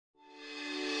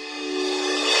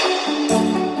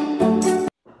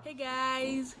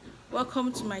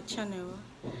Welcome to my channel,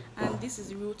 and this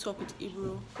is Real Talk with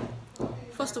Ibro.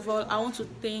 First of all, I want to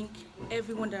thank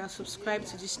everyone that has subscribed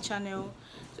to this channel,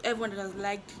 to everyone that has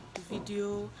liked the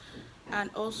video and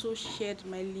also shared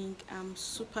my link. I'm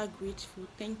super grateful.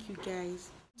 Thank you guys.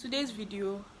 Today's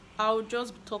video, I'll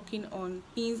just be talking on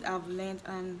things I've learned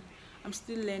and I'm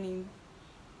still learning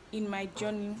in my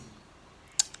journey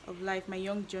of life, my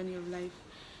young journey of life.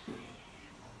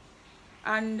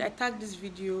 And I tagged this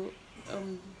video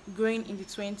growing in the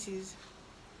 20s.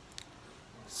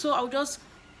 So I'll just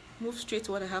move straight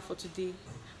to what I have for today.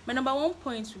 My number one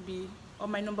point would be, or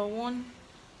my number one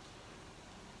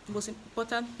most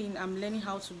important thing I'm learning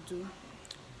how to do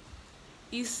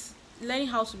is learning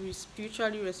how to be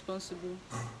spiritually responsible,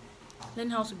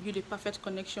 learning how to build a perfect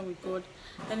connection with God,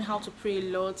 learning how to pray a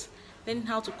lot, learning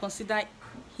how to consider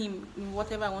Him in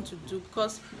whatever I want to do,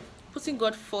 because putting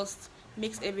God first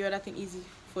makes every other thing easy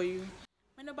for you.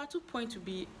 My number 2 point would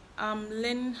be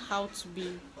learning how to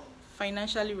be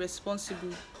financially responsible.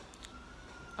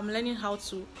 I'm learning how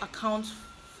to account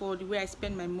for the way I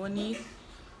spend my money,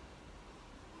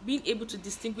 being able to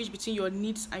distinguish between your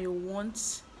needs and your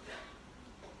wants.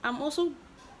 I'm also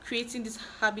creating this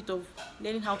habit of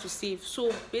learning how to save.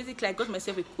 So basically, I got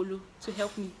myself a colo to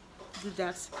help me do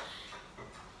that.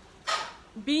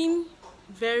 Being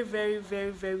very, very,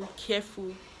 very, very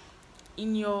careful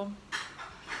in your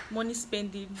money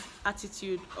spending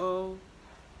attitude or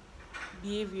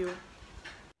behavior.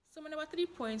 So my number 3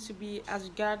 points would be as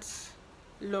regards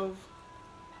love.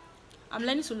 I'm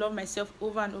learning to love myself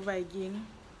over and over again.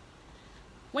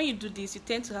 When you do this, you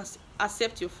tend to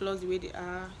accept your flaws the way they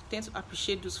are. You tend to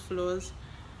appreciate those flaws.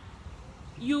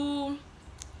 You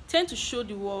tend to show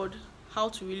the world how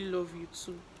to really love you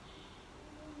too.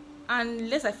 And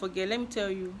lest I forget, let me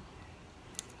tell you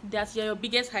that you're your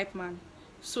biggest hype man.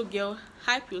 So girl,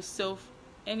 hype yourself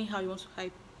anyhow you want to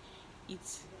hype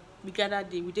it. We gather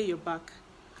day, we did your back.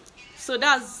 So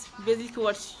that's basically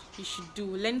what you should do.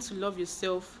 Learn to love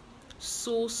yourself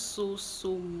so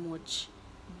much.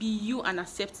 Be you and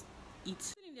accept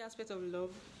it. In the aspect of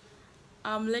love,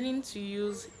 I'm learning to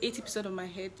use 80% of my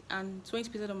head and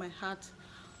 20% of my heart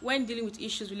when dealing with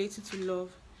issues relating to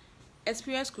love.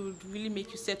 Experience could really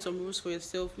make you set some rules for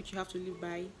yourself which you have to live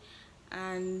by,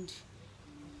 and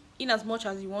in as much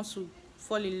as you want to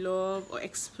fall in love or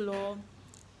explore,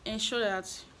 ensure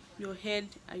that your head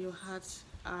and your heart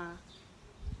are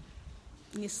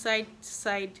in a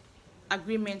side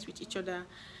agreement with each other.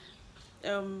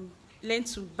 Learn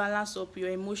to balance up your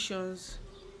emotions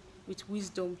with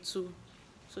wisdom too.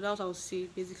 So that's what I would say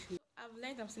basically.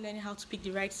 I'm still learning how to pick the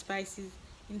right spices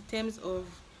in terms of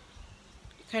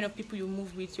the kind of people you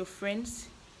move with, your friends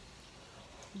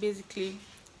basically.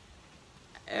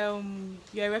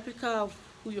 You're a replica of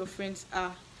who your friends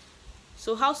are.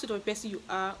 So how sweet of a person you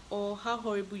are or how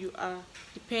horrible you are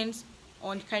depends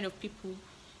on the kind of people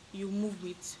you move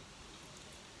with,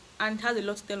 and has a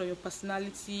lot to tell on your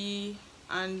personality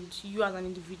and you as an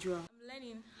individual. I'm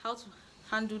learning how to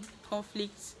handle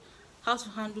conflicts, how to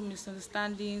handle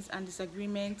misunderstandings and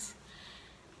disagreements,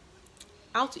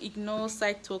 how to ignore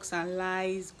side talks and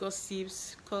lies,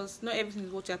 gossips, because not everything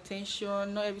is worth your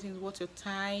attention, not everything is worth your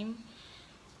time.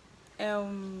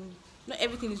 Not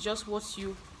everything is just what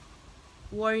you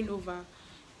worrying over.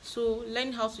 So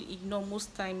learn how to ignore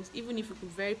most times, even if it could be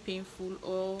very painful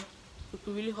or it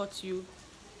could really hurt you.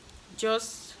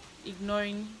 Just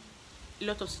ignoring a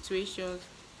lot of situations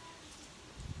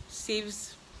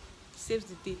saves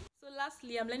the day. So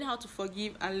lastly, I'm learning how to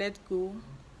forgive and let go.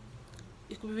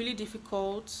 It could be really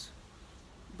difficult,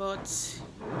 but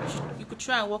you could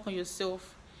try and work on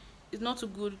yourself. It's not too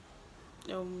good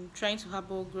trying to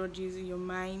harbor grudges in your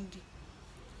mind.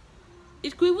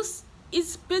 It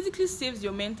basically saves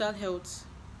your mental health.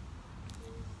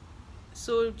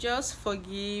 So just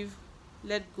forgive,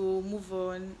 let go, move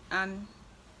on, and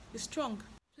be strong.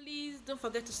 Please don't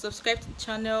forget to subscribe to the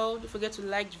channel. Don't forget to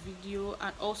like the video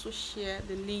and also share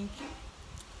the link